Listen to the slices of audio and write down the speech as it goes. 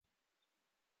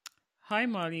Hi,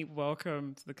 Marley.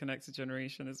 Welcome to the Connected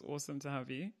Generation. It's awesome to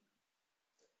have you.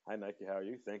 Hi, Nike. How are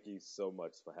you? Thank you so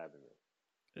much for having me.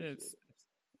 Appreciate It's it.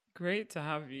 great to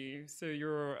have you. So,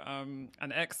 you're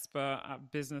an expert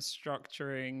at business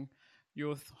structuring.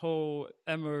 Your whole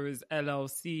MO is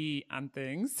LLC and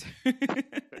things.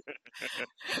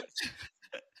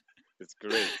 It's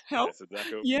great. Help. That's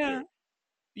exactly what we Yeah, do.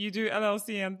 you do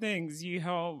LLC and things. You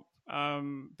help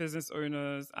business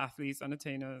owners, athletes,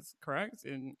 entertainers, correct,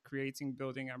 in creating,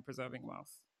 building, and preserving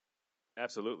wealth.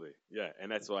 Absolutely. Yeah.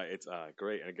 And that's why it's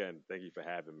great. And again, thank you for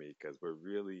having me because we're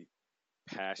really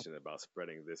passionate about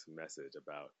spreading this message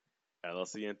about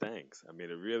LLC and things. I mean,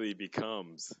 it really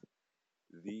becomes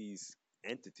these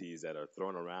entities that are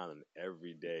thrown around in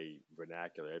everyday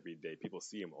vernacular, every day. People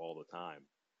see them all the time.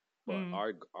 But Mm,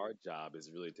 our job is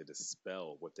really to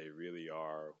dispel what they really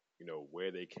are,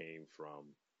 where they came from,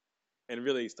 and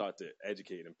really start to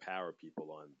educate and empower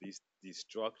people on these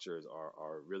structures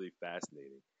are really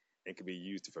fascinating and can be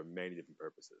used for many different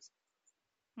purposes.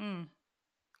 mm.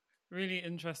 Really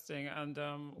interesting. And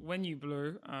when you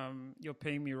blow, you're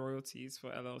paying me royalties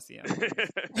for LLC and things.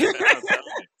 I'm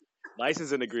telling you.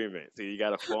 License and agreement. So you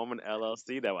got to form an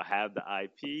LLC that will have the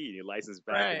IP and you license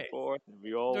back and Right. forth, and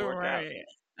we all Don't work out. worry.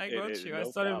 I got you. I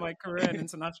No started problem. my career in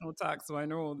international tax, so I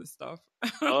know all this stuff.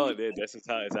 Oh, that's just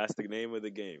how that's the name of the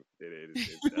game.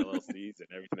 It's LLCs and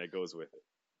everything that goes with it.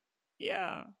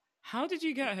 Yeah. How did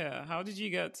you get here? How did you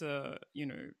get to,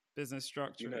 business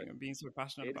You know, structuring and being so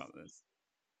passionate it's about this?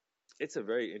 it's a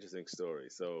very interesting story.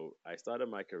 So I started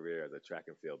my career as a track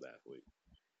and field athlete.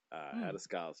 Had Mm, a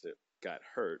scholarship, got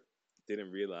hurt,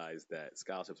 didn't realize that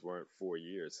scholarships weren't 4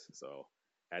 years, so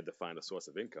I had to find a source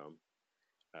of income.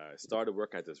 Started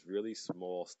working at this really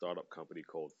small startup company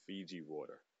called Fiji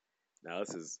Water. Now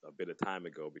this is a bit of time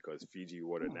ago because Fiji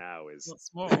Water oh, now is not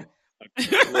small.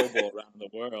 global around the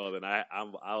world, and I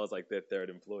was like their third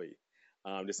employee.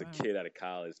 Just a Wow. kid out of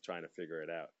college trying to figure it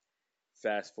out.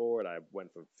 Fast forward, I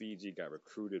went from Fiji, got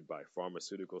recruited by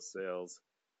pharmaceutical sales,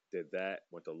 did that,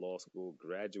 went to law school,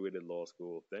 graduated law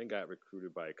school, then got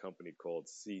recruited by a company called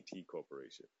CT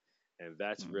Corporation. And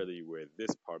that's Mm, really where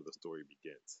this part of the story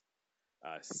begins.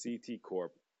 CT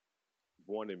Corp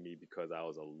wanted me because I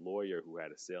was a lawyer who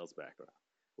had a sales background,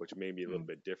 which made me a little mm,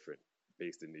 bit different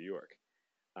based in New York.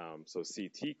 So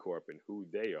CT Corp and who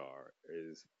they are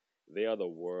is they are the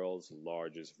world's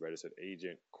largest registered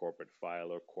agent, corporate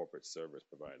filer, corporate service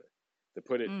provider. To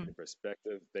put it mm. in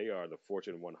perspective, they are the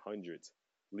Fortune 100's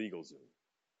legal Zoom.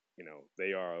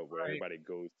 They are where Right. everybody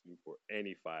goes to for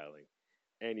any filing,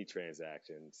 any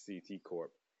transaction. CT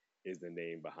Corp is the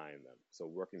name behind them. So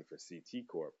working for CT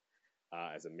Corp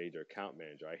as a major account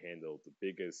manager, I handled the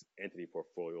biggest entity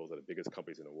portfolios of the biggest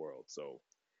companies in the world. So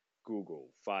Google,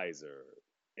 Pfizer,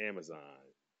 Amazon,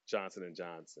 Johnson and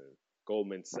Johnson,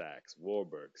 Goldman Sachs,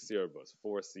 Warburg, Cerebus,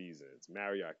 Four Seasons,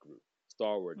 Marriott Group,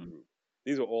 Starwood Mm, Group.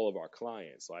 These were all of our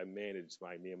clients. So me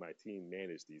and my team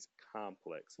managed these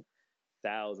complex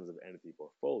thousands of entity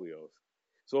portfolios.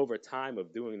 So over time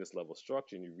of doing this level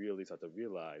structuring, you really start to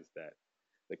realize that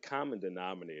the common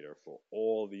denominator for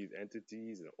all these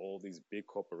entities and all these big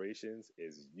corporations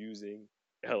is using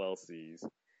LLCs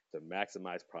to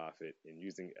maximize profit and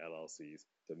using LLCs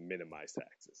to minimize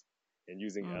taxes and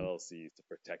using mm, LLCs to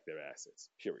protect their assets,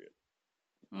 period.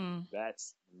 mm.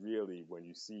 That's really when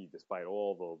you see, despite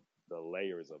all the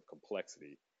layers of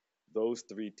complexity, those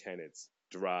three tenets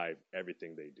drive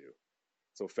everything they do.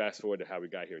 So fast forward to how we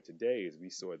got here today is we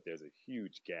saw that there's a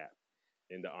huge gap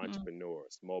in the Mm, entrepreneur,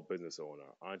 small business owner,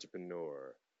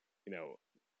 entrepreneur, you know,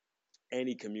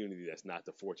 any community that's not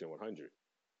the Fortune 100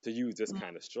 to use this mm,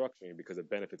 kind of structuring because the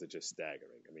benefits are just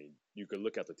staggering. I mean, you could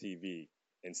look at the TV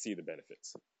and see the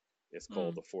benefits. It's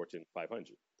called mm. the Fortune 500,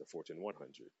 the Fortune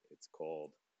 100. It's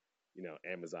called,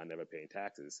 Amazon never paying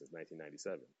taxes since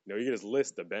 1997. You can just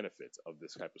list the benefits of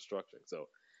this type of structuring. So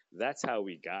that's how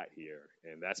we got here.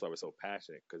 And that's why we're so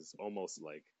passionate because it's almost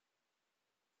like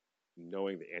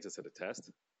knowing the answers to the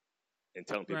test and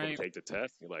telling people to Right. take the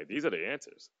test. You're like, these are the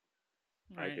answers.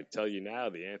 I Right. could tell you now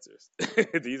the answers.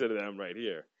 These are them right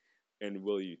here. And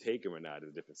will you take them or not is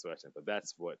a different question. But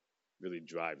that's what really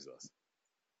drives us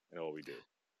and all we do.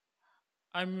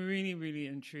 I'm really, really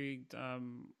intrigued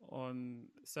on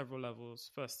several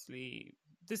levels. Firstly,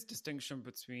 this distinction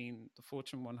between the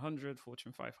Fortune 100,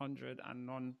 Fortune 500, and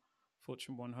non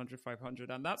Fortune 100, 500.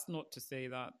 And that's not to say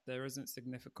that there isn't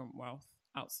significant wealth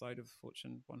outside of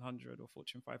Fortune 100 or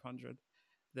Fortune 500.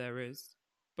 There is.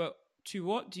 But to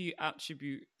what do you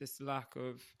attribute this lack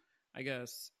of, I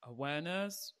guess,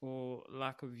 awareness or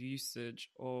lack of usage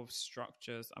of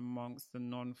structures amongst the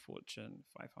non Fortune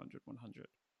 500, 100?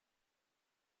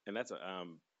 And that's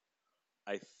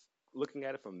I looking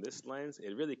at it from this lens,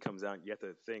 it really comes down. You have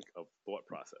to think of thought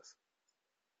process.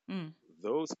 Mm.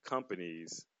 Those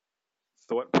companies'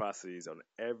 thought processes on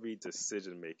every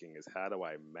decision making is how do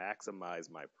I maximize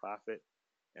my profit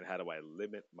and how do I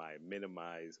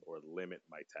minimize or limit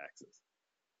my taxes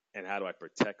and how do I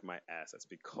protect my assets?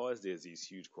 Because there's these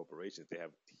huge corporations, they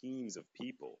have teams of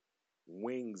people,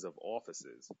 wings of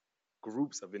offices,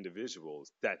 groups of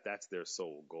individuals that's their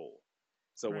sole goal.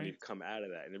 So when you Right. come out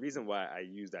of that, and the reason why I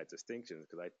use that distinction is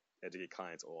because I educate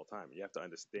clients all the time. You have to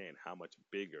understand how much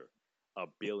bigger a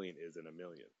billion is than a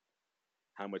million,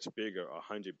 how much bigger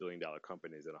 $100 billion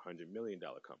company is than $100 million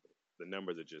company. The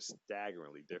numbers are just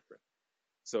staggeringly different.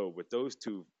 So with those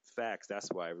two facts, that's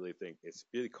why I really think it's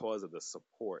really because of the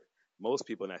support. Most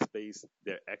people in that space,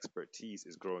 their expertise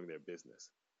is growing their business.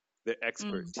 Their Mm.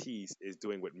 expertise is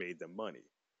doing what made them money.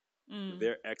 Mm.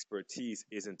 Their expertise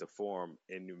isn't to form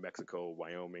in New Mexico,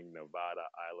 Wyoming, Nevada,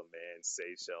 Isle of Man,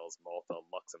 Seychelles, Malta,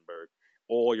 Luxembourg,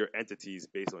 all your entities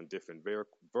based on different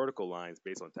vertical lines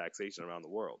based on taxation around the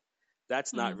world.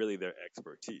 That's not Mm. really their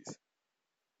expertise.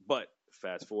 But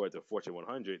fast forward to Fortune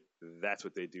 100, that's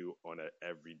what they do on an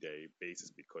everyday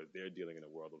basis because they're dealing in a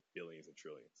world of billions and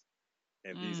trillions.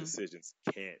 And these Mm. decisions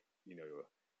can't,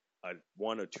 a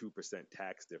 1 or 2%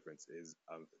 tax difference is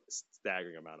a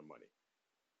staggering amount of money.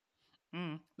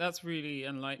 Mm. That's really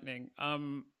enlightening.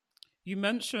 You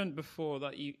mentioned before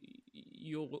that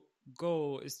your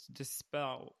goal is to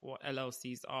dispel what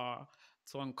LLCs are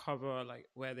to uncover like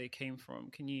where they came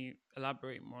from. Can you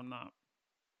elaborate more on that?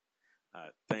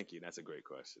 Thank you. That's a great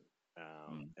question.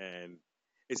 Mm. And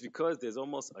it's because there's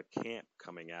almost a camp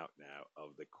coming out now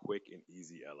of the quick and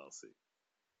easy LLC.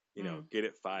 Mm. Get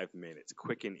it 5 minutes,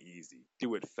 quick and easy,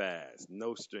 do it fast,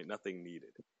 no string, nothing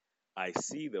needed. I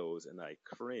see those and I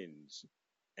cringe.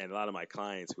 And a lot of my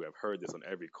clients who have heard this on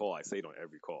every call, I say it on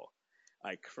every call.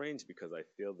 I cringe because I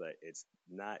feel that it's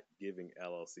not giving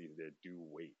LLCs their due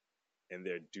weight and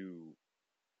their due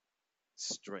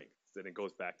strength. Then it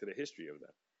goes back to the history of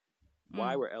them.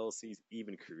 Why Mm. were LLCs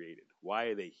even created? Why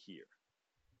are they here?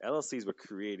 LLCs were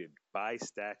created by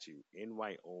statute in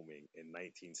Wyoming in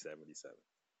 1977.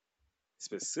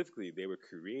 Specifically, they were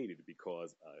created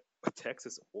because a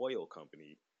Texas oil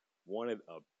company wanted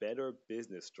a better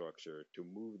business structure to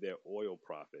move their oil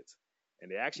profits.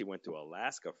 And they actually went to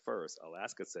Alaska first.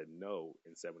 Alaska said no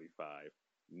in 75,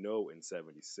 no in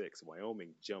 76.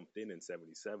 Wyoming jumped in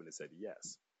 77 and said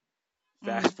yes. Mm.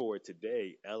 Fast forward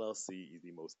today, LLC is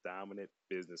the most dominant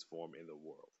business form in the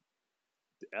world.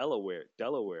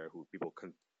 Delaware, who people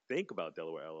can think about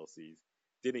Delaware LLCs,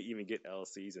 didn't even get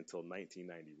LLCs until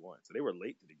 1991. So they were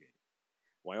late to the game.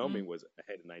 Mm. Wyoming was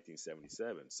ahead in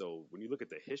 1977. So when you look at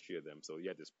the history of them, so you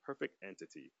had this perfect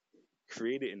entity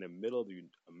created in the middle of the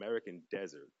American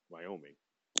desert, Wyoming.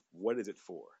 What is it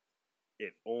for?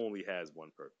 It only has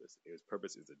one purpose. Its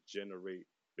purpose is to generate,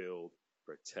 build,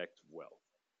 protect wealth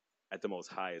at the most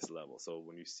highest level. So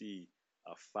when you see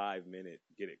a 5 minute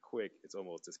get it quick, it's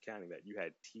almost discounting that you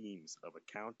had teams of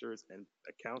accountants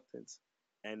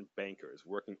and bankers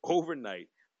working overnight,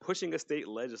 pushing a state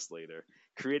legislator,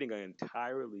 creating an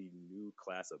entirely new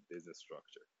class of business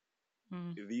structure.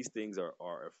 Mm. These things are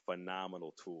a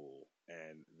phenomenal tool.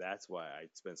 And that's why I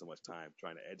spend so much time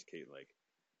trying to educate like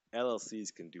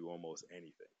LLCs can do almost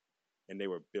anything. And they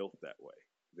were built that way.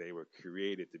 They were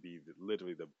created to be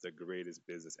literally the greatest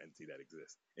business entity that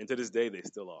exists. And to this day, they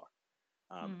still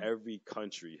are. Mm. Every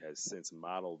country has since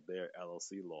modeled their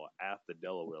LLC law after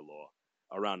Delaware law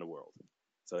around the world.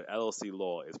 So Delaware LLC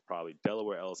law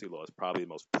is probably the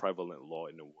most prevalent law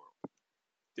in the world.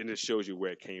 And it shows you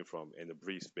where it came from in the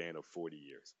brief span of 40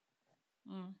 years.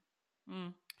 Mm.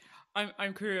 Mm.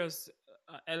 I'm curious.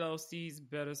 LLCs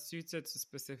better suited to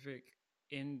specific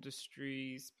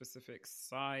industries, specific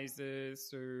sizes.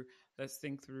 So let's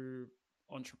think through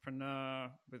entrepreneur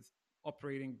with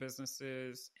operating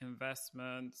businesses,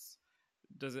 investments.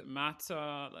 Does it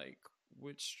matter like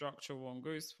which structure one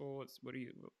goes for? What do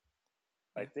you?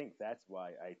 I Yeah. think that's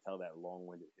why I tell that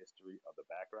long-winded history of the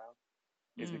background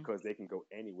is Mm. because they can go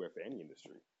anywhere for any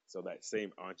industry. So that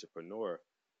same entrepreneur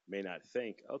may not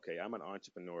think, okay, I'm an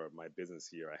entrepreneur of my business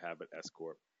here. I have an S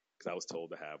corp because I was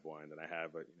told to have one, and I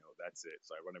have that's it.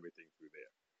 So I run everything through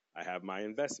there. I have my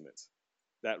investments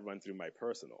that run through my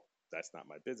personal. That's not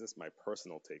my business. My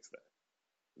personal takes that.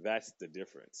 That's the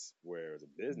difference. Whereas a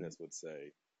Mm. business would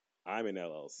say, I'm an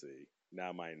LLC.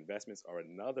 Now my investments are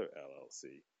another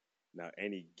LLC. Now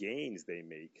any gains they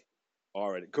make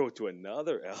are go to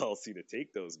another LLC to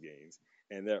take those gains,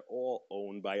 and they're all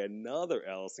owned by another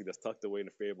LLC that's tucked away in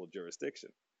a favorable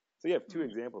jurisdiction. So you have two Mm.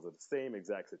 examples of the same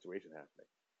exact situation happening.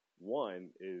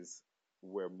 One is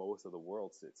where most of the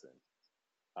world sits in.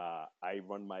 I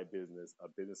run my business. A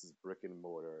business is brick and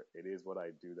mortar. It is what I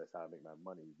do. That's how I make my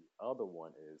money. The other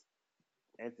one is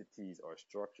entities or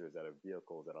structures that are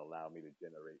vehicles that allow me to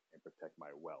generate and protect my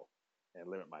wealth and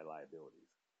limit my liabilities.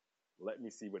 Let me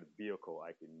see what vehicle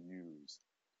I can use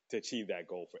to achieve that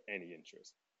goal for any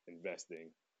interest: investing,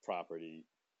 property,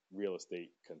 real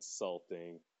estate,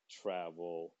 consulting,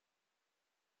 travel.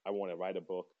 I want to write a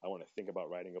book. I want to think about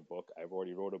writing a book. I've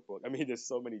already wrote a book. I mean, there's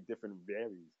so many different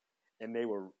varies,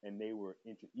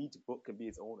 each book can be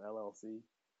its own LLC.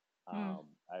 Mm.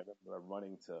 I remember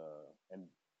running to and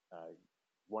uh,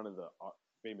 one of the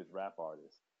famous rap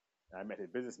artists. And I met his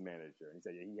business manager, and he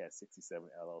said, "Yeah, he has 67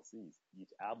 LLCs. Each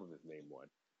album is named one."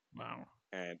 Wow.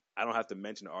 And I don't have to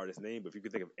mention the artist's name, but if you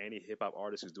could think of any hip hop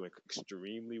artist who's doing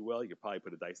extremely well, you could probably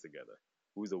put a dice together.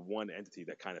 Who's the one entity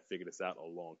that kind of figured this out a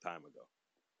long time ago,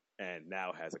 and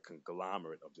now has a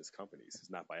conglomerate of just companies. It's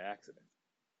not by accident.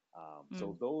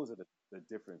 So Mm. those are the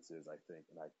differences, I think,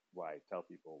 and why I tell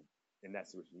people in that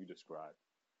situation you described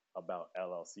about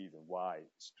LLCs and why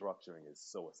structuring is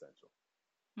so essential.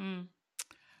 Mm.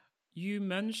 You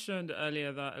mentioned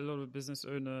earlier that a lot of business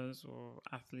owners or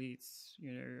athletes,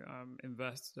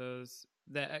 investors,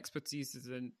 their expertise is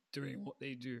in doing what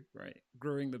they do, right?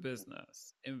 Growing the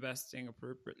business, investing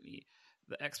appropriately.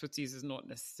 The expertise is not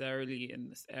necessarily in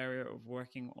this area of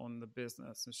working on the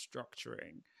business and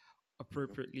structuring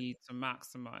Mm-hmm. appropriately to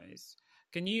maximize.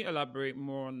 Can you elaborate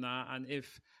more on that? And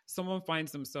if someone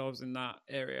finds themselves in that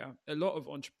area, a lot of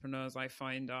entrepreneurs I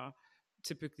find are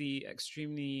typically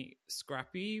extremely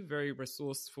scrappy, very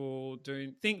resourceful,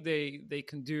 don't think they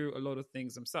can do a lot of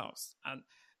things themselves. And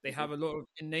they Mm-hmm. have a lot of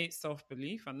innate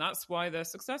self-belief, and that's why they're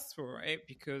successful, right?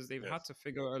 Because they've had Yes. to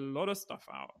figure a lot of stuff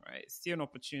out, right? See an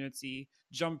opportunity,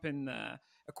 jump in there,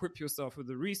 equip yourself with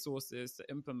the resources to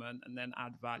implement, and then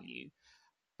add value.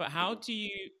 But how Mm-hmm. do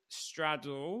you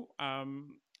straddle,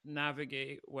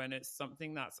 navigate when it's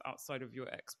something that's outside of your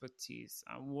expertise?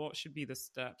 And what should be the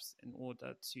steps in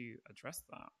order to address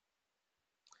that?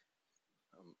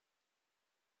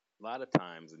 A lot of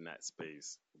times in that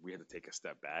space, we have to take a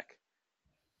step back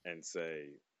and say,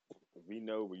 we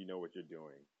know what you're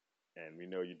doing, and we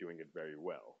know you're doing it very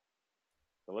well.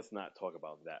 So let's not talk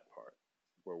about that part.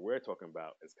 What we're talking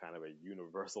about is kind of a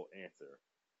universal answer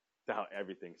to how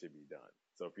everything should be done.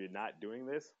 So if you're not doing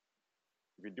this,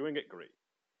 if you're doing it, great.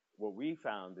 What we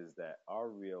found is that our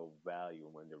real value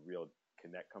and when the real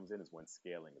connect comes in is when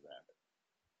scaling is happening.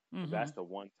 Because Mm-hmm. that's the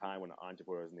one time when the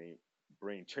entrepreneur's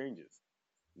brain changes.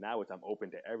 Now I'm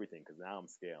open to everything because now I'm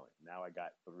scaling. Now I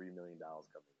got $3 million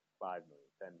coming in, 5 million,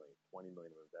 10 million, 20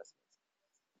 million of investments.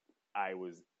 I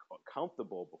was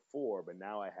comfortable before, but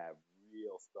now I have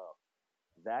real stuff.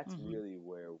 That's Mm-hmm. really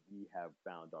where we have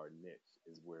found our niche,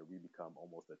 is where we become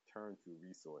almost a turn to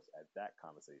resource at that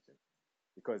conversation,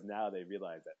 because now they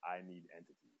realize that I need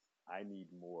entities. I need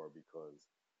more because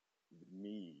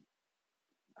me,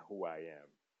 who I am,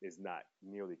 is not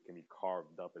nearly can be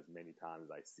carved up as many times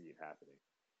as I see it happening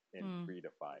in Mm-hmm. 3 to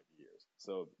 5 years.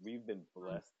 So we've been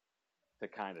blessed to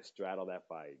kind of straddle that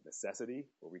by necessity,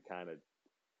 where we kind of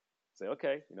say,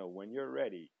 okay, when you're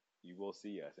ready, you will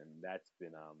see us, and that's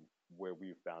been where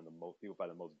we've found the most people find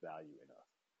the most value in us.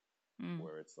 Mm-hmm.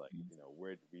 Where it's like,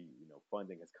 where we,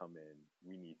 funding has come in,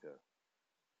 we need to,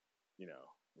 you know,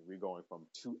 we're going from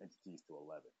two entities to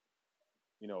 11,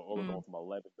 or we're Mm-hmm. going from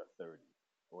 11 to 30,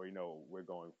 or we're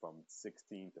going from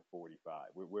 16 to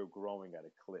 45. We're growing at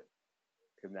a clip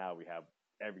because now we have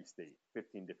every state,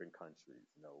 15 different countries.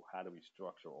 How do we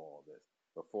structure all of this?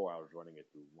 Before I was running it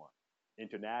through one.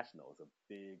 International is a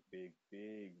big, big,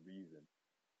 big reason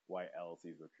why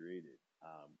LLCs were created,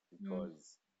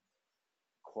 because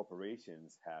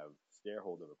corporations have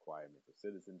shareholder requirements of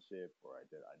citizenship or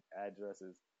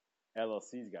addresses.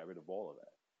 LLCs got rid of all of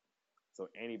that. So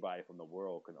anybody from the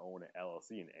world can own an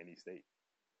LLC in any state.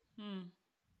 Mm-hmm.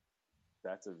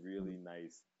 That's a really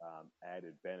nice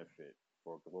added benefit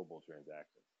for global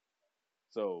transactions.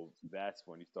 So that's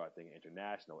when you start thinking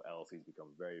international, LLCs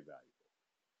become very valuable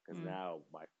because Mm-hmm. now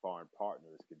my foreign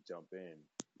partners could jump in,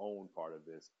 own part of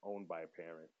this, owned by a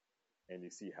parent, and you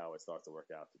see how it starts to work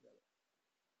out together.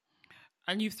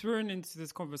 And you've thrown into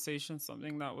this conversation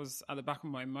something that was at the back of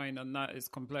my mind, and that is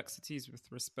complexities with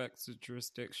respect to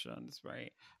jurisdictions,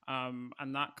 right?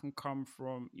 And that can come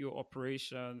from your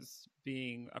operations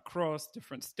being across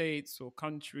different states or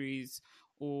countries,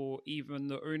 or even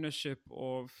the ownership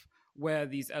of where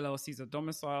these LLCs are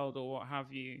domiciled or what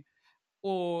have you.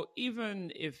 Or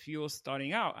even if you're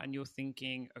starting out and you're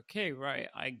thinking, okay, right,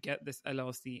 I get this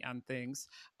LLC and things,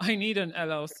 I need an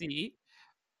LLC,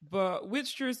 But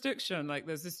which jurisdiction? Like,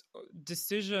 there's this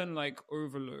decision like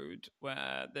overload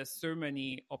where there's so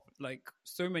many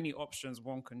options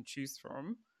one can choose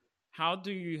from. How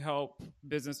do you help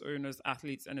business owners,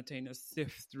 athletes, entertainers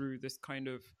sift through this kind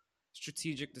of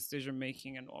strategic decision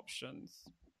making and options?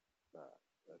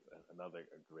 That's another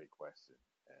a great question,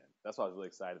 and that's why I was really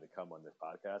excited to come on this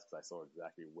podcast because I saw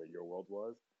exactly where your world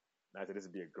was, and I said this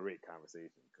would be a great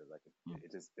conversation because I can Mm.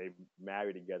 it just they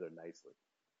marry together nicely,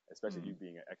 especially you Mm.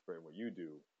 being an expert in what you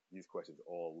do. These questions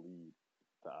all lead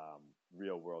to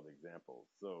real world examples.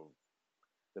 So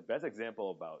the best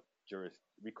example about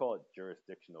we call it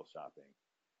jurisdictional shopping.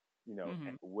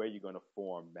 Mm-hmm. Where you're going to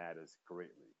form matters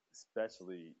greatly,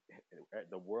 especially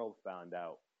the world found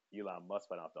out. Elon Musk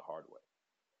found out the hard way.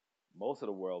 Most of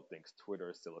the world thinks Twitter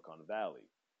is Silicon Valley.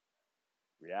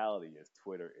 Reality is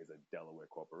Twitter is a Delaware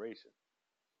corporation.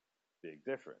 Big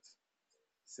difference.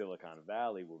 Silicon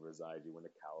Valley will reside you in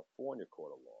the California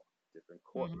court of law. Different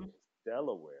court Mm-hmm. rules.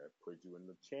 Delaware puts you in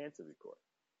the Chancery Court.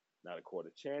 Now, the Court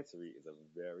of Chancery is a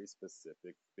very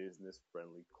specific business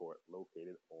friendly court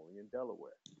located only in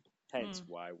Delaware. Hence, Mm.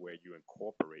 why where you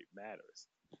incorporate matters.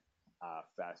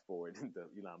 Fast forward,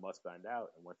 Elon Musk found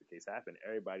out, and once the case happened,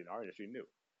 everybody in our industry knew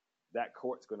that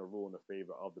court's going to rule in the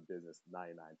favor of the business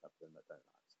 99 times of the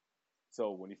times.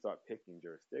 So when you start picking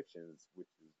jurisdictions, which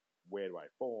is where do I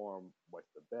form, what's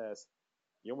the best,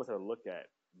 you almost have to look at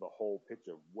the whole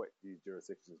picture of what these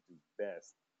jurisdictions do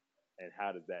best and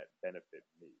how does that benefit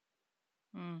me?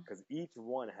 Mm. Because each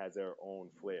one has their own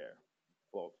flair.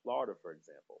 Well, Florida, for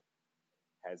example,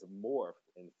 has morphed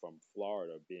in from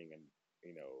Florida being an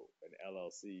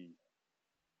LLC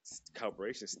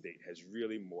corporation state has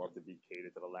really morphed to be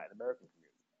catered to the Latin American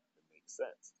community. It makes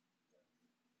sense.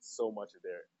 So much of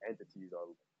their entities are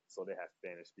so they have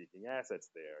Spanish speaking assets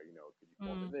there. Could you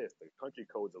form in Mm. this? The country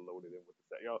codes are loaded in with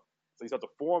so you start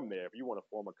to form there. If you want to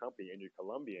form a company and you're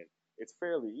Colombian, it's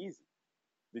fairly easy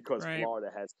because Right. Florida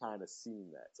has kind of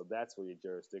seen that. So that's where your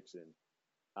jurisdiction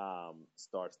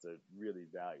starts to really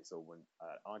value. So when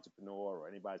an entrepreneur or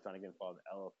anybody trying to get involved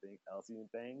in LLC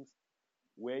and things,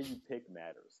 where you pick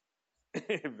matters.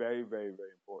 Very, very,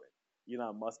 very important.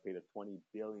 Elon Musk paid a $20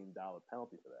 billion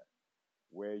penalty for that.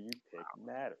 Where you pick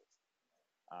matters.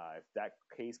 If that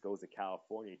case goes to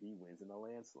California, he wins in a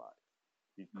landslide.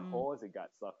 Mm. Because it got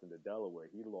sucked into Delaware,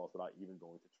 he lost without even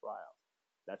going to trial.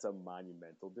 That's a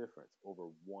monumental difference over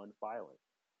one filing.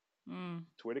 Mm.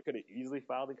 Twitter could have easily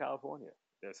filed in California.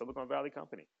 They're a Silicon Valley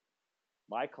company.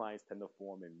 My clients tend to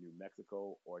form in New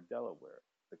Mexico or Delaware.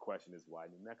 The question is why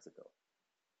New Mexico?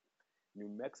 New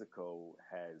Mexico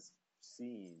has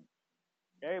seen,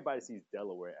 everybody sees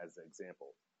Delaware as an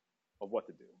example of what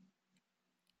to do.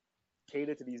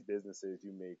 Cater to these businesses,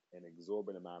 you make an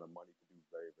exorbitant amount of money to do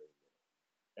very, very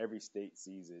little. Every state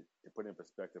sees it. To put in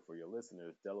perspective for your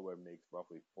listeners, Delaware makes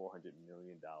roughly $400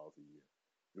 million a year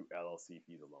through LLC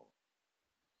fees alone.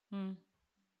 Mm.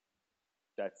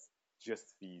 That's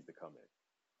just fees to come in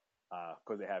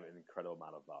because they have an incredible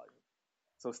amount of volume.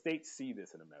 So states see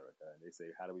this in America and they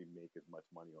say, how do we make as much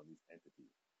money on these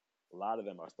entities? A lot of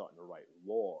them are starting to write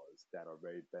laws that are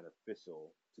very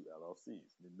beneficial to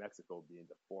LLCs. New Mexico being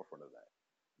the forefront of that.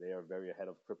 They are very ahead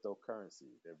of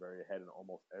cryptocurrency. They're very ahead in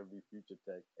almost every future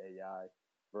tech, AI,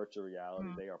 virtual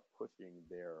reality. Mm. They are pushing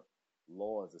their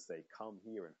laws to say, come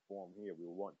here and form here. We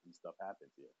want these stuff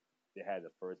happens here. They had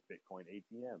the first Bitcoin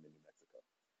ATM in New Mexico.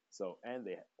 So, and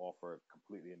they offer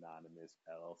completely anonymous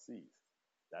LLCs.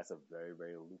 That's a very,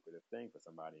 very lucrative thing for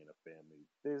somebody in a family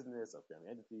business or family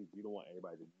entity. You don't want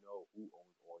anybody to know who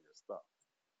owns all your stuff.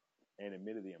 And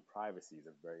admittedly, and privacy is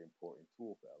a very important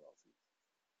tool for LLCs.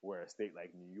 Where a state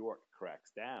like New York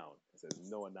cracks down and says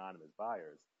no anonymous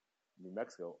buyers, New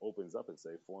Mexico opens up and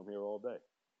say form here all day.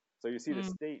 So you see the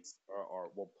Mm. states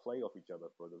will play off each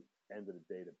other for the end of the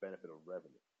day, the benefit of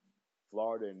revenue.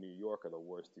 Florida and New York are the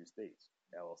worst two states.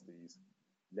 LLCs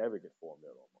never get formed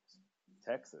there almost.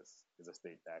 Texas is a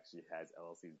state that actually has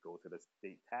LLCs go to the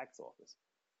state tax office.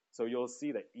 So you'll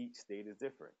see that each state is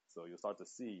different. So you'll start to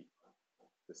see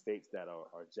the states that are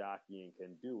jockeying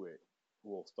can do it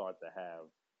will start to have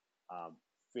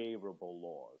favorable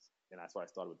laws. And that's why I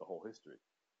started with the whole history.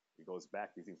 It goes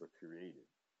back, these things were created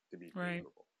to be Right.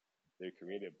 favorable. They're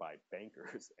created by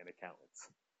bankers and accountants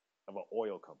of an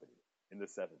oil company in the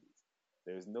 70s.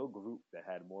 There's no group that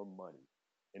had more money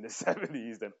in the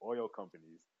 70s than oil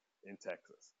companies in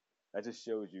Texas. That just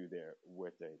shows you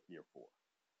what they're here for.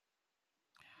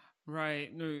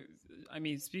 Right. No, I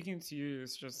mean, speaking to you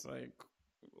is just like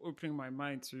opening my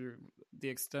mind to the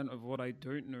extent of what I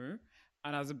don't know.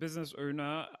 And as a business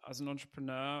owner, as an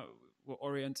entrepreneur, we're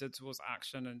oriented towards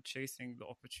action and chasing the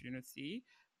opportunity.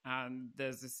 and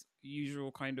there's this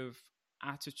usual kind of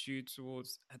attitude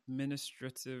towards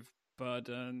administrative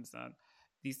burdens and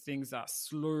these things that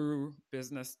slow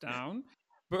business down.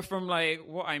 But from like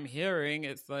what I'm hearing,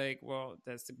 it's like, well,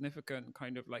 there's significant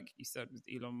kind of like you said with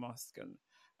Elon Musk and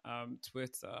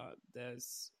Twitter.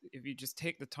 There's if you just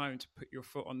take the time to put your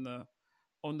foot on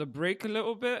the brake a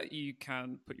little bit, you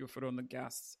can put your foot on the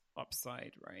gas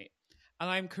upside, right? And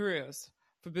I'm curious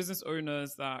for business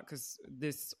owners that because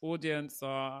this audience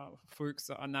are folks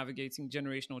that are navigating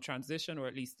generational transition or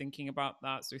at least thinking about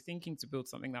that. So thinking to build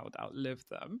something that would outlive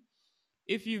them.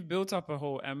 If you've built up a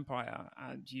whole empire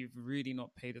and you've really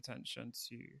not paid attention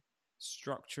to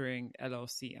structuring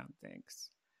LLC and things,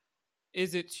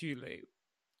 is it too late?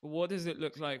 What does it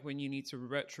look like when you need to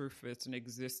retrofit an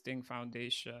existing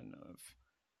foundation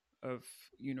of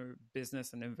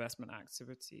business and investment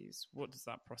activities? What does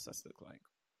that process look like?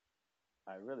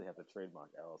 I really have to trademark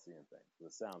LLC and things.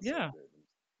 It sounds so Yeah, good, and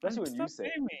especially when you stop say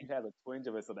it. paying If me. you have a twinge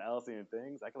of it, so the LLC and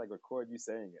things, I can like record you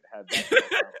saying it. Have that's what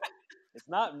it sounds like. It's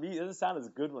not me. It doesn't sound as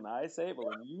good when I say it, but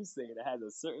when you say it, it has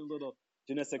a certain little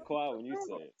je ne sais quoi when you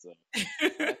say it. So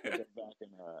I have to get back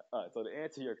and. So to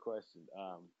answer your question,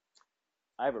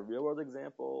 I have a real world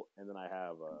example, and then I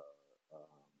have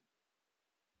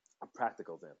a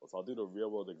practical example. So I'll do the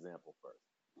real world example first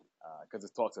because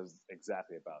it talks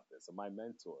exactly about this. So my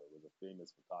mentor was a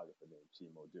famous photographer named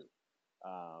Chimo Du.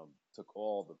 Took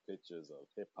all the pictures of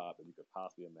hip hop that you could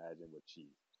possibly imagine with Chi.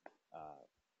 Uh,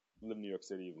 Lived in New York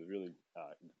City. He was a really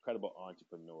incredible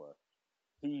entrepreneur.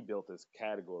 He built this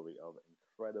category of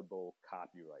incredible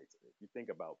copyrights. If you think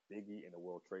about Biggie in the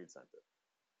World Trade Center,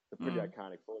 it's a pretty Mm,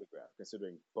 iconic photograph,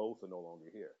 considering both are no longer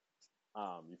here.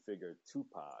 You figure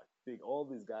Tupac, big all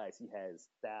these guys, he has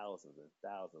thousands and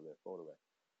thousands of their photographs.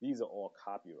 These are all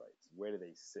copyrights. Where do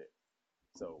they sit?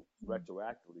 So mm,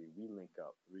 retroactively, we link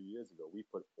up 3 years ago. We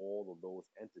put all of those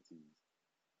entities,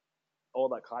 all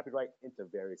that copyright into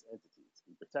various entities.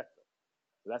 We protect them.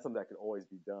 So that's something that can always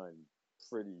be done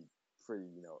pretty, pretty,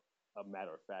 a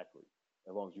matter of factly,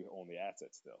 as long as you own the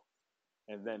assets still.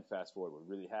 And then fast forward, what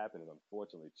really happened is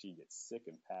unfortunately, Chi gets sick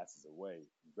and passes away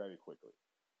very quickly,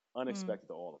 mm, unexpected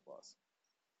to all of us.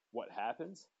 What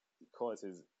happens? Because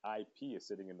his IP is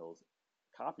sitting in those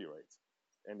copyrights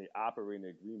and the operating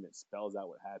agreement spells out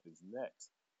what happens next.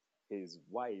 His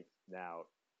wife now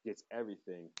gets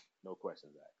everything, no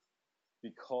questions asked,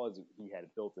 because he had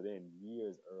built it in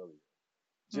years earlier.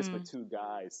 Just with mm, two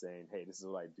guys saying, "Hey, this is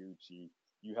what I do, Chi.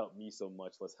 You helped me so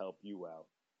much. Let's help you out."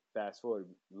 Fast forward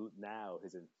now,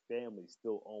 his family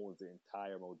still owns the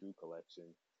entire Modu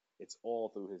collection. It's all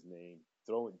through his name.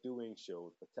 Doing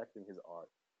shows, protecting his art.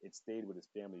 It stayed with his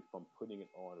family from putting it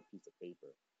on a piece of paper.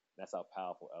 That's how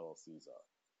powerful LLCs are.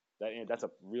 That's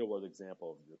a real world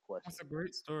example of your question. that's a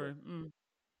great But story. Mm,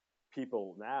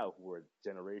 people now who are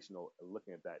generational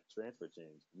looking at that transfer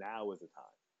change, now is the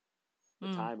time. The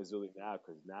mm, time is really now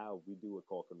because now we do what's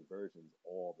called conversions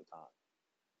all the time.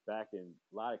 Back in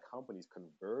a lot of companies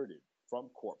converted from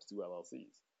corps to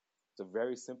LLCs. It's a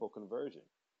very simple conversion,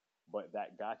 but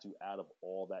that got you out of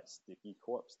all that sticky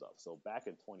corp stuff. So back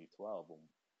in 2012,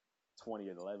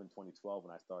 2011, 2012,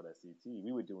 when I started at CT,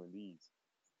 we were doing these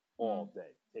mm, all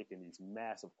day, taking these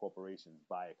massive corporations,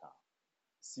 Viacom,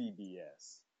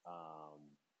 CBS,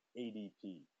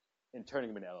 ADP, and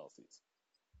turning them into LLCs.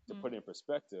 To mm, put it in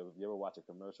perspective, if you ever watch a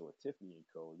commercial with Tiffany and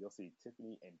Co., you'll see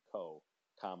Tiffany and Co.,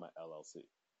 comma LLC.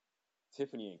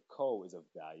 Tiffany and Co. is a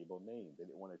valuable name. They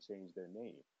didn't want to change their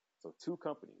name. So two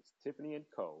companies, Tiffany and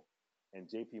Co. and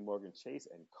JP Morgan Chase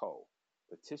and Co.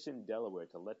 petitioned Delaware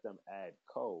to let them add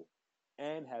Co.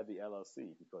 and have the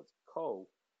LLC because Co.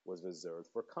 was reserved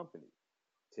for company.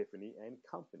 Tiffany and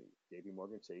Company, JP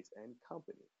Morgan Chase and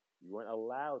Company. You weren't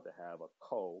allowed to have a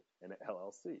Co. and an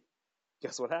LLC.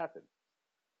 Guess what happened?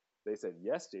 They said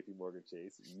yes, JP Morgan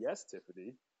Chase, yes,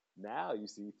 Tiffany. Now you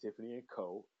see Tiffany and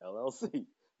Co. LLC.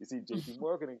 You see JP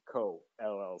Morgan and Co.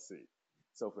 LLC.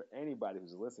 So for anybody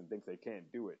who's listening thinks they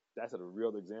can't do it, that's a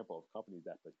real example of companies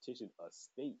that petitioned a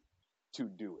state to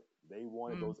do it. They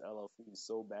wanted mm, those LLCs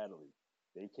so badly.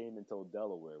 They came and told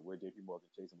Delaware, we're JP Morgan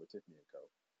Chase and we're Tiffany and Co.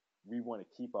 We want to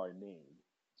keep our name,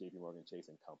 JP Morgan Chase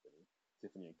and Company,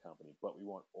 Tiffany and Company, but we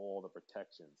want all the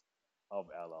protections of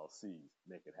LLCs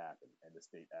make it happen, and the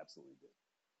state absolutely did.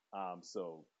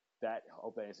 So that I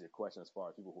hope that answers your question as far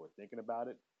as people who are thinking about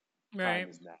it. Time right,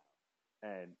 is now,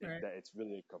 and right. it's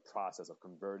really a process of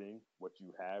converting what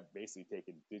you have, basically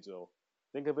taking digital.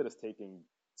 Think of it as taking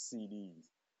CDs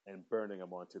and burning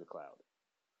them onto the cloud.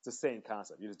 It's the same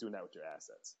concept. You're just doing that with your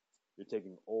assets. You're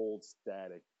taking old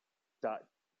static dot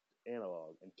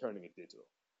analog and turning it digital.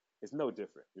 It's no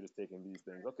different. You're just taking these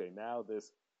things. Okay, now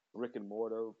this brick and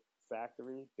mortar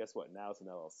factory, guess what? Now it's an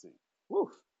LLC.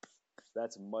 Woo!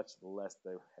 That's much less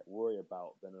to worry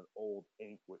about than an old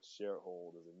Inc. with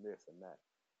shareholders and this and that.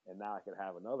 And now I can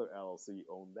have another LLC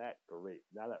own that. Great.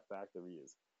 Now that factory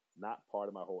is not part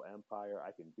of my whole empire.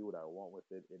 I can do what I want with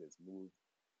it. It is moved.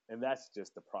 And that's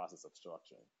just the process of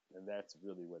structuring. And that's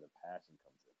really where the passion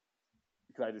comes in.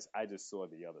 Because I just saw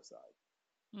the other side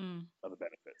of the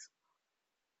benefits.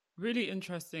 Really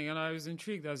interesting. And I was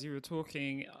intrigued as you were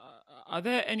talking. Are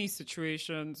there any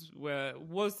situations where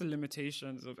was the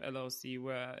limitations of LLC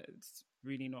where it's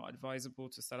really not advisable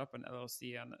to set up an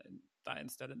LLC and that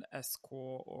instead an S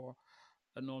corp or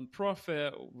a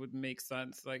non-profit would make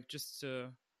sense? Like just to,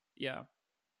 yeah.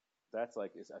 That's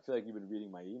like, I feel like you've been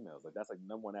reading my emails. Like that's like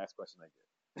number one asked question I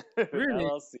get. Really?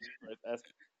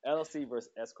 LLC versus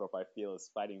S corp, I feel, is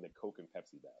fighting the Coke and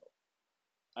Pepsi battle.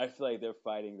 I feel like they're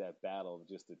fighting that battle of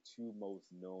just the two most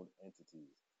known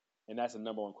entities. And that's the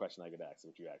number one question I get asked,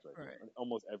 which you asked right now,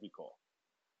 almost every call.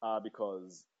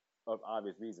 Because of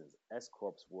obvious reasons. S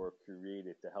corps were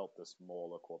created to help the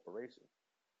smaller corporation.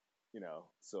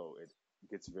 So it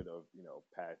gets rid of,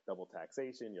 double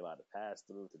taxation. You're allowed to pass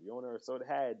through to the owner. So it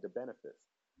had the benefits.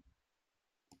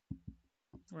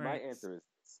 Right. My answer is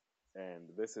this, and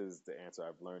this is the answer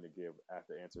I've learned to give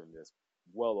after answering this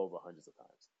well over hundreds of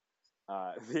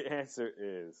times. The answer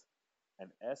is an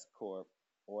S corp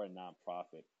or a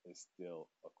nonprofit is still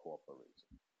a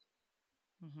corporation.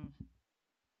 Mm-hmm.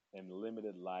 And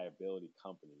limited liability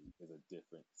company is a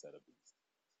different set of beasts.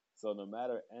 So no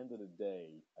matter end of the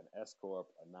day, an S corp,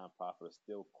 a nonprofit are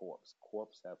still corps.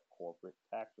 Corps have corporate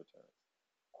tax returns.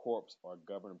 Corps are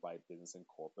governed by business and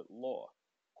corporate law.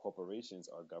 Corporations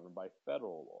are governed by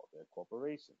federal law. They're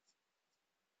corporations.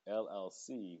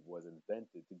 LLC was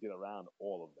invented to get around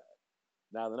all of that.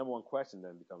 Now, the number one question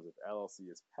then becomes, if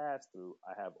LLC is passed through,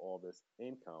 I have all this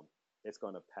income, it's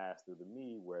going to pass through to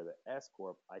me, where the S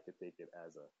corp, I could take it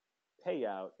as a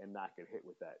payout and not get hit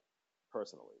with that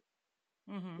personally.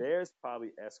 Mm-hmm. There's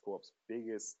probably S corp's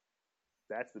biggest,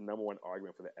 that's the number one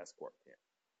argument for the S corp camp.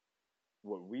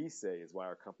 What we say is why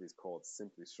our company is called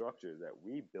Simply Structured, that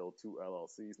we build two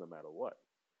LLCs no matter what.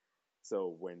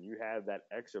 So when you have that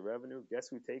extra revenue, guess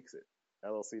who takes it?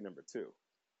 LLC number two.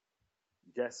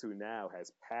 Guess who now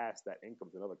has passed that income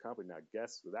to another company? Now,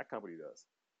 guess what that company does?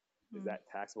 Is that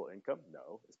taxable income?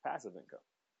 No, it's passive income.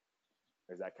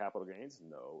 Is that capital gains?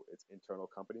 No, it's internal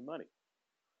company money.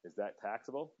 Is that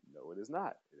taxable? No, it is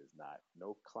not. It is not.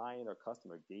 No client or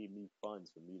customer gave me funds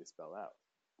for me to spell out.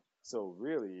 So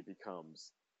really, it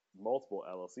becomes multiple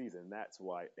LLCs, and that's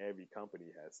why every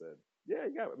company has said, yeah,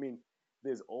 you got it. I mean,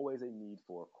 there's always a need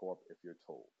for a corp if you're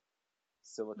told.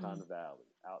 Silicon Valley,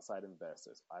 outside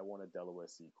investors, I want a Delaware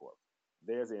C corp.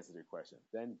 There's the answer to your question.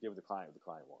 Then give the client what the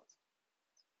client wants.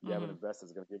 You have an investor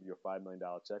that's going to give you a $5 million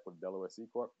check with a Delaware C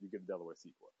corp, you get a Delaware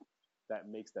C corp. That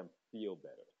makes them feel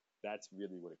better. That's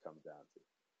really what it comes down to.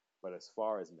 But as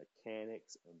far as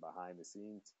mechanics and behind the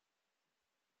scenes,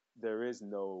 there is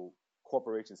no,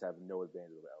 corporations have no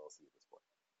advantage over LLC at this point.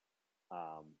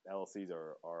 LLCs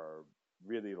are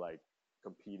really like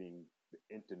competing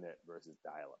the internet versus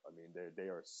dial-up. I mean, they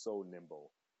are so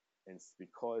nimble, and it's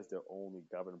because they're only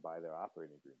governed by their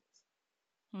operating agreements.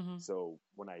 Mm-hmm. So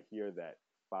when I hear that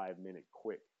 5-minute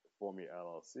quick form your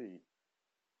LLC,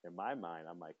 in my mind,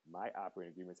 I'm like, my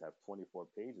operating agreements have 24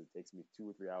 pages. It takes me 2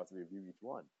 or 3 hours to review each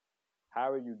one.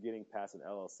 How are you getting past an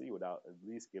LLC without at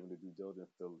least giving the due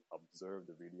diligence to observe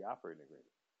to read the operating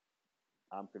agreement?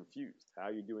 I'm confused.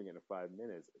 How are you doing it in 5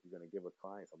 minutes if you're going to give a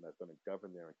client something that's going to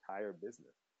govern their entire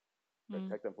business,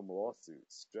 protect them from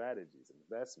lawsuits, strategies,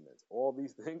 investments, all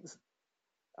these things?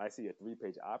 I see a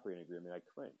 3-page operating agreement, I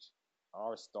cringe.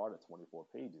 Ours start at 24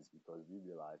 pages because we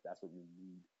realize that's what you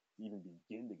need to even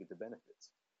begin to get the benefits.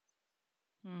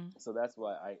 So that's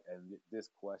why this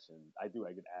question, I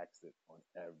get asked it on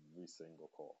every single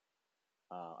call.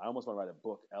 I almost want to write a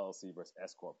book, LLC versus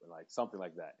S corp, and like something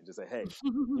like that, and just say, hey,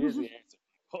 here's the answer,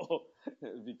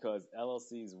 because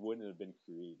LLCs wouldn't have been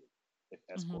created if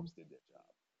S corps did their job.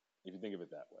 If you think of it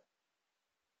that way,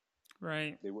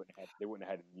 right? They wouldn't have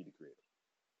had the need to create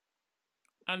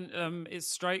it. And it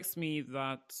strikes me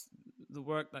that the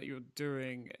work that you're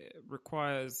doing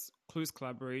requires close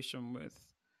collaboration with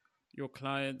your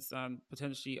clients and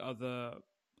potentially other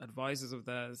advisors of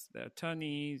theirs, their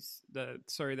attorneys, their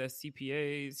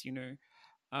CPAs,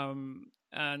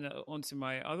 and onto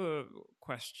my other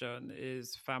question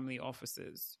is family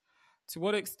offices. To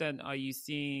what extent are you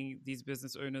seeing these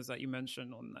business owners that you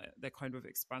mentioned on their kind of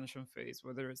expansion phase,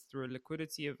 whether it's through a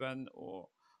liquidity event or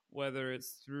whether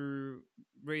it's through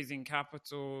raising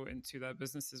capital into their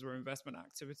businesses or investment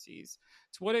activities.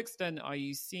 To what extent are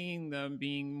you seeing them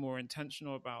being more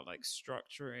intentional about like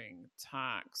structuring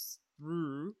tax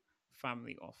through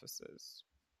family offices?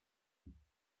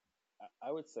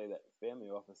 I would say that family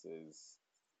offices,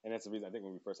 and that's the reason I think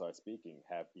when we first started speaking,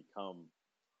 have become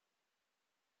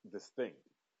this thing.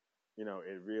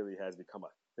 It really has become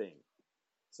a thing.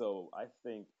 So I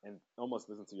think, and almost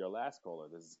listen to your last caller,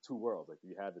 there's two worlds. Like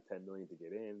you have the 10 million to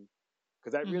get in,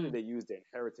 because that really Mm-hmm. they use the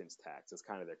inheritance tax as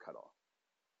kind of their cutoff.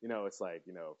 It's like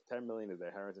 10 million is the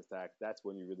inheritance tax. That's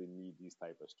when you really need these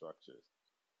type of structures.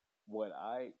 What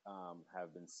I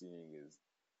have been seeing is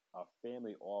a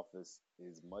family office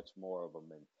is much more of a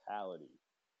mentality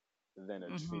than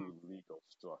a Mm-hmm. true legal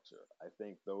structure. I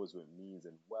think those with means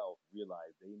and wealth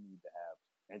realize they need to have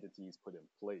entities put in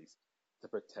place to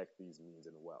protect these means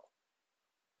and wealth.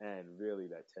 And really,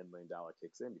 that $10 million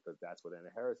kicks in because that's what an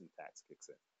inheritance tax kicks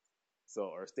in. So,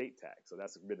 or estate tax. So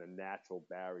that's been a natural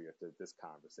barrier to this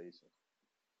conversation.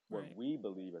 What Right. we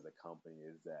believe as a company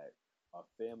is that a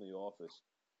family office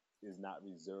is not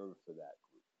reserved for that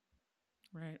group,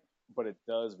 Right. but it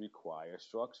does require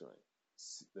structuring.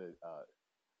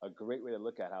 A great way to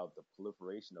look at how the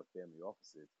proliferation of family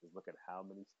offices is look at how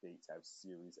many states have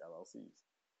series LLCs.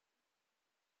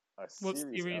 A What's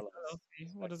series series LLC,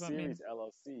 LLC? a What does that mean? series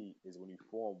LLC is when you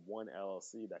form one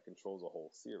LLC that controls a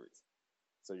whole series.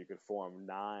 So you could form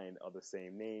nine of the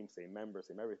same name, same member,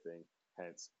 same everything.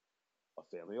 Hence, a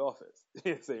family office.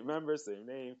 Same member, same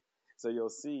name. So you'll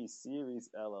see series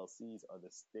LLCs are the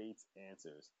state's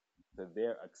answers to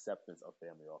their acceptance of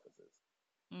family offices.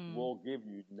 Mm. We'll give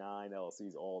you nine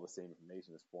LLCs, all the same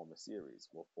information as form a series.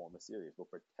 We'll form a series. We'll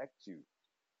protect you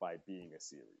by being a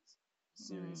series.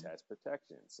 Series Mm. has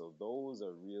protection. So those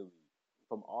are really,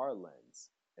 from our lens,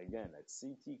 again, at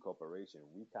CT Corporation,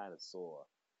 we kind of saw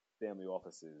family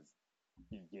offices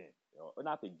begin, or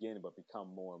not begin, but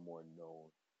become more and more known,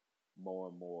 more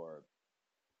and more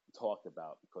talked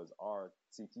about because our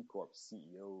CT Corp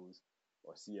CEOs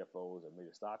or CFOs or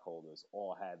major stockholders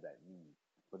all had that need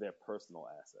for their personal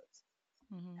assets.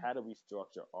 Mm-hmm. How do we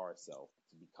structure ourselves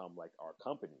to become like our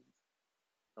companies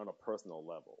on a personal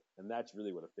level? And that's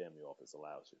really what a family office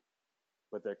allows you.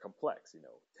 But they're complex, 10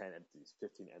 entities,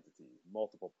 15 entities,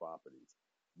 multiple properties,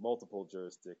 multiple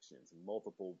jurisdictions,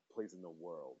 multiple places in the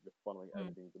world. You're funneling Mm.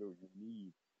 everything through. You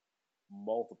need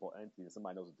multiple entities.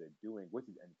 Somebody knows what they're doing with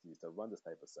these entities to run this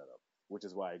type of setup, which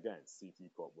is why, again,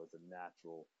 CT Corp was a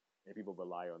natural, and people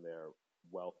rely on their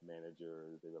wealth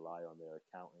managers, they rely on their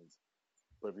accountants.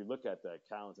 But if you look at the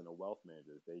accountants and the wealth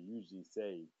managers, they usually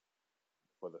say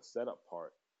for the setup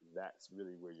part, that's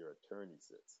really where your attorney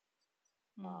sits.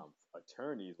 Mm.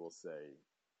 Attorneys will say,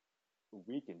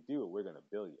 we can do it, we're going to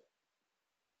bill you.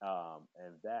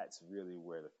 And that's really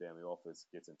where the family office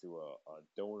gets into a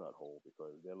donut hole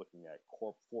because they're looking at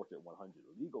Corp Fortune 100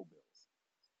 legal bills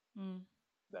Mm.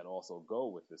 that also go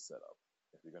with this setup.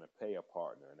 If you're going to pay a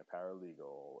partner and a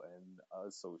paralegal and an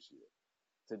associate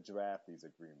to draft these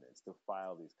agreements, to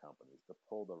file these companies, to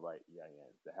pull the right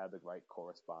EINs, to have the right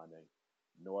corresponding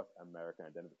North American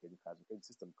Identification Classification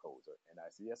System codes or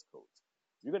NICS codes.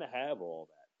 You're going to have all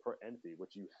that per entity,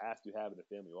 which you have to have in the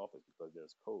family office because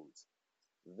there's codes.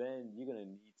 Then you're going to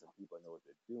need some people that know what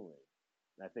they're doing.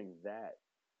 And I think that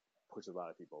pushes a lot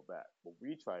of people back. What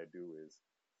we try to do is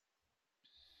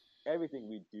everything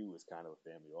we do is kind of a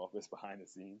family office behind the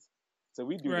scenes. So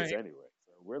we do this Right. anyway.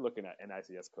 So we're looking at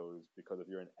NICS codes because if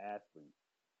you're an athlete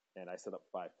and I set up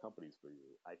 5 companies for you,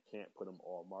 I can't put them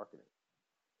all marketing.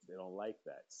 They don't like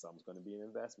that. Some's going to be an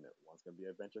investment. One's going to be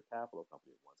a venture capital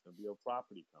company. One's going to be a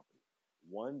property company.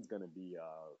 One's going to be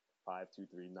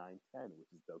 523 910,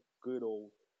 which is the good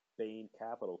old Bain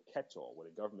Capital catch-all, where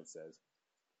the government says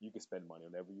you can spend money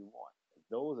whenever you want.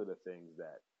 Those are the things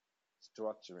that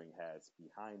structuring has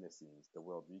behind the scenes, the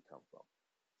world we come from.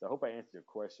 So I hope I answered your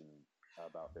question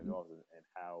about family office and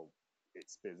how it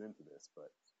spins into this.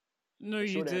 But No, the you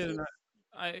short did. answer And is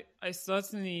I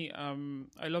certainly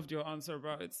I loved your answer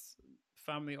about its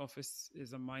family office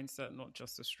is a mindset, not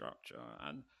just a structure.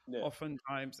 And yeah,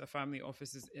 oftentimes a family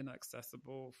office is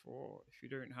inaccessible for if you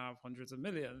don't have hundreds of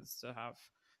millions to have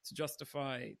to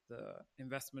justify the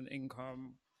investment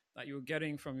income that you're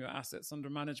getting from your assets under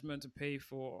management to pay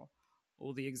for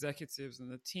all the executives and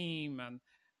the team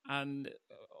and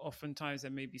oftentimes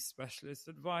there may be specialist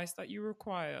advice that you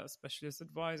require, specialist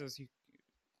advisors who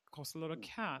cost a lot of mm,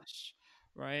 cash,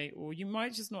 right? Or you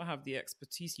might just not have the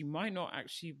expertise. You might not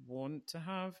actually want to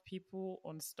have people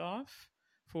on staff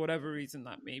for whatever reason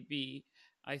that may be.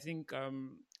 I think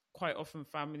quite often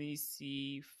families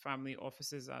see family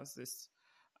offices as this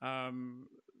um,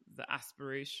 the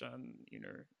aspiration,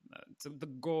 the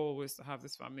goal is to have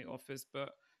this family office,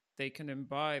 but they can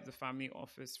imbibe the family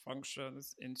office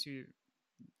functions into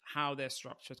how they're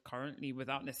structured currently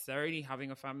without necessarily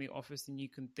having a family office. And you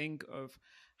can think of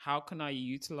how can I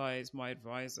utilize my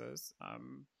advisors,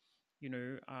 in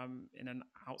an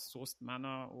outsourced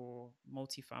manner, or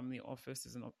multi-family office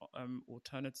is an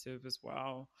alternative as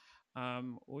well.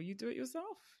 Or you do it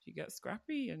yourself. You get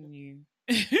scrappy and you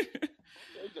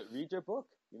Read your book.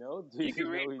 Do you can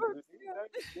read books.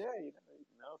 yeah,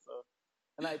 So,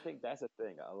 and I think that's the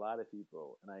thing. A lot of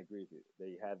people, and I agree with you,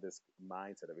 they have this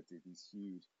mindset of it. These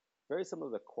huge, very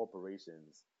similar to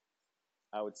corporations.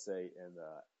 I would say in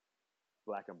the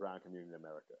Black and Brown community in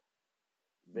America,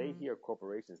 they hear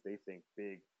corporations, they think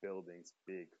big buildings,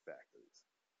 big factories.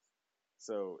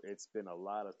 So it's been a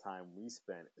lot of time we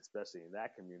spent, especially in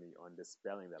that community, on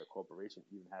dispelling that a corporation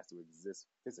even has to exist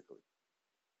physically.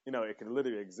 It can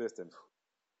literally exist, and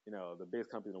the biggest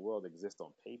company in the world exists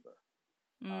on paper.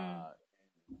 And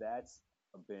that's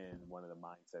been one of the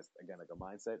mindsets. Again, like a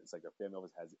mindset, it's like a family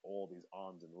office has all these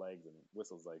arms and legs and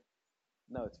whistles. Like,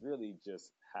 no, it's really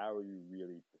just how are you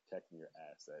really protecting your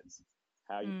assets?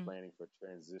 How are you planning for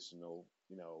transitional,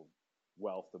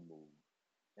 wealth to move?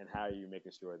 And how are you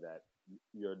making sure that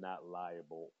you're not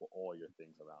liable for all your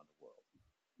things around the world?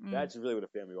 That's really what a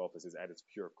family office is at its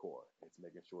pure core. It's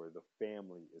making sure the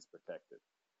family is protected.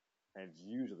 And it's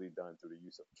usually done through the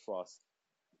use of trust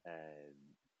and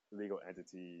legal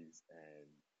entities and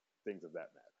things of that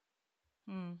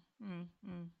matter.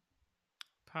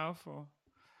 Powerful.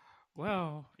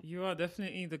 Well, you are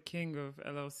definitely the king of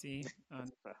LLC.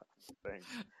 And Thanks.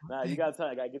 Now you gotta tell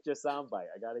me, I gotta get your soundbite.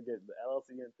 I gotta get the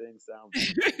LLC and thing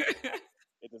soundbite.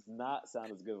 It does not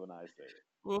sound as good when I say it.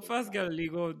 We'll first get a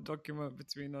legal document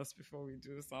between us before we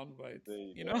do the sound bites.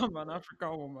 I'm an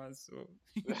African woman, so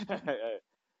I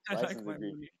like license my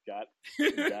agreement. money.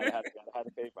 You gotta have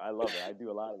the paper. I love it. I do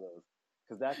a lot of those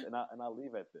because I'll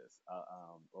leave at this.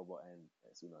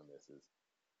 And soon on this is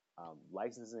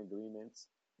licensing agreements,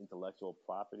 intellectual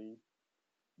property.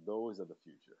 Those are the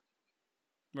future.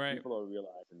 Right. People are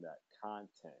realizing that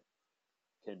content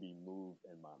can be moved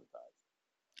and monetized.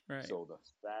 Right. So the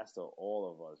faster all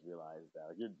of us realize that,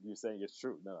 like you're saying it's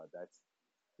true. No,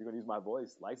 you're gonna use my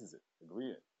voice, license it, agree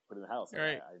it, put it in the house.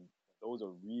 Right. Those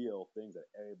are real things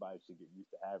that everybody should get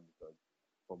used to having because,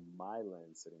 from my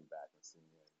lens, sitting back and seeing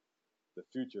the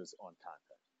future is on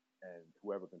content, and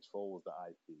whoever controls the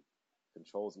IP,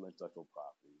 controls the intellectual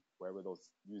property, whoever those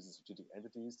uses strategic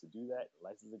entities to do that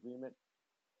license agreement,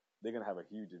 they're gonna have a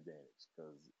huge advantage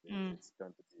because it's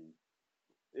going to be.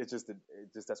 It's just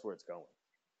that's where it's going.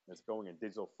 It's going in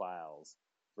digital files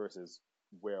versus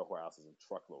warehouses and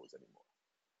truckloads anymore.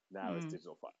 Now it's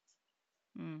digital files.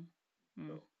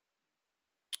 So.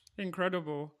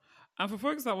 Incredible. And for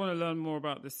folks that want to learn more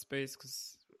about this space,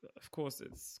 because of course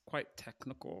it's quite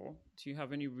technical, do you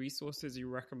have any resources you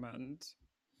recommend?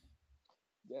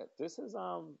 Yeah, this is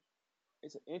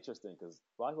it's interesting because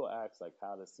a lot of people ask like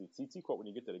how to see CT Corp when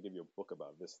you get there, they give you a book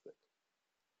about this thick.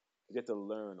 You get to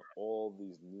learn all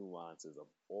these nuances of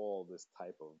all this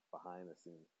type of behind the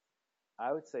scenes.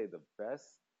 I would say the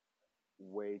best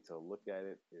way to look at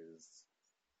it is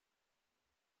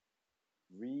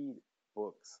read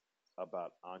books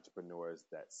about entrepreneurs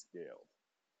that scaled.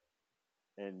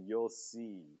 And you'll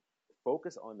see,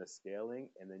 focus on the scaling,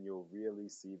 and then you'll really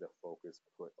see the focus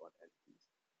put on entities.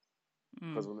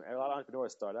 Because when a lot of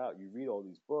entrepreneurs start out, you read all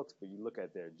these books, but you look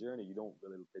at their journey, you don't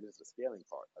really look at the scaling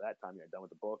part. By that time, you're done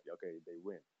with the book, okay, they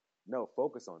win. No,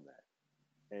 focus on that.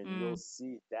 And you'll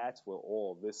see that's where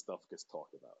all this stuff gets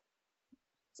talked about.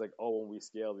 It's like, oh, when we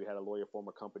scaled, we had a lawyer form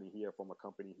a company here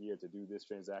to do this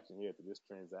transaction here, to this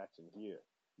transaction here.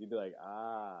 You'd be like,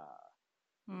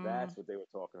 that's what they were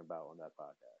talking about on that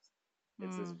podcast.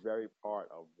 It's this very part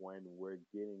of when we're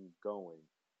getting going.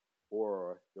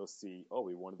 Or you'll see, oh,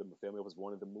 the family office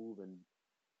wanted to move and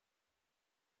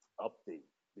update,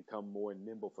 become more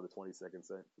nimble for the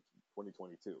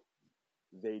 2022.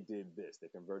 They did this, they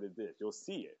converted this. You'll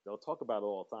see it. They'll talk about it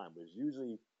all the time, but it's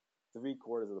usually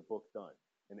 3/4 of the book done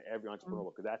in every entrepreneur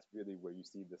book, because that's really where you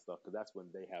see this stuff, because that's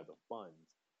when they have the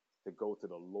funds to go to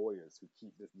the lawyers who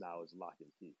keep this knowledge lock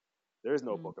and key. There is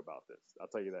no book about this. I'll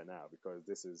tell you that now, because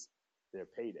this is their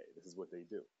payday. This is what they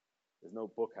do. There's no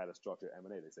book how to structure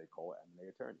M&A. They say call an M&A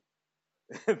attorney.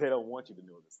 They don't want you to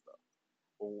know this stuff.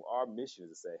 But our mission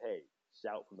is to say, hey,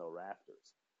 shout from the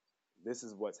rafters. This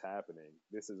is what's happening.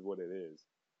 This is what it is.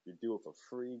 You do it for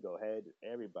free. Go ahead.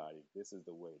 Everybody, this is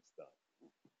the way it's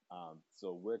done.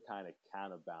 So we're kind of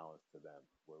counterbalanced to them,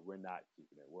 where we're not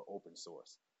keeping it. We're open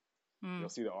source. You'll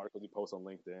see the articles we post on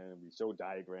LinkedIn. We show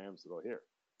diagrams to go here.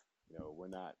 We're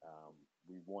not.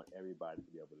 We want everybody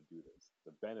to be able to do this.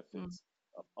 The Mm. benefits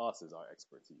of us is our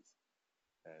expertise,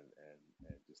 and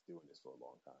just doing this for a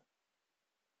long time.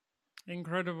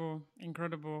 Incredible,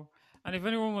 incredible. And if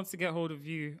anyone wants to get hold of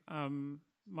you,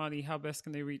 Marley, how best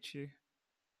can they reach you?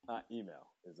 Email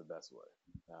is the best way.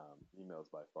 Email is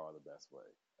by far the best way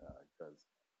because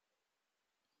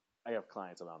I have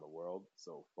clients around the world.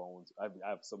 So phones, I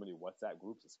have so many WhatsApp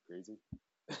groups. It's crazy.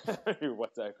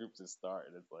 WhatsApp groups just start,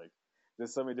 and it's like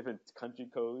there's so many different country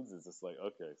codes. It's just like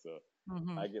okay, so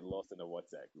Hmm. I get lost in a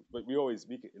WhatsApp group. But we always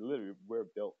speak. Literally, we're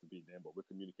built to be nimble. We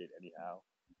communicate anyhow,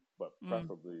 but Mm.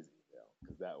 preferably is email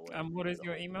because that way And we what get is a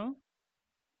your hold of email?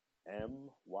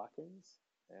 Watkins Watkins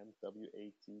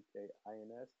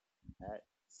at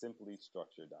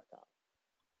simplystructure.com.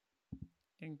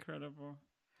 Incredible.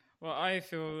 Well, I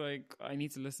feel like I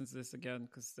need to listen to this again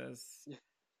because there's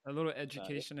a lot of It's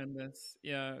education in this.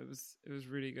 Yeah, it was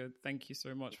really good. Thank you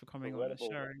so much for coming on and incredible.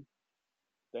 sharing.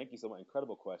 Thank you so much.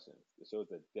 Incredible questions. It shows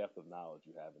the depth of knowledge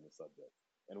you have in the subject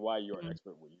and why you're an Mm,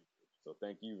 expert what you do. So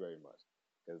thank you very much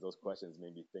because those questions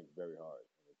made me think very hard.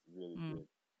 And it's really mm. good.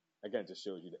 Again, just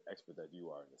shows you the expert that you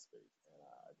are in this space. And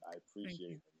I Thank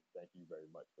appreciate you. and thank you very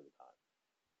much for the time.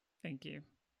 Thank you.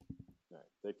 All right.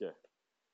 Take care.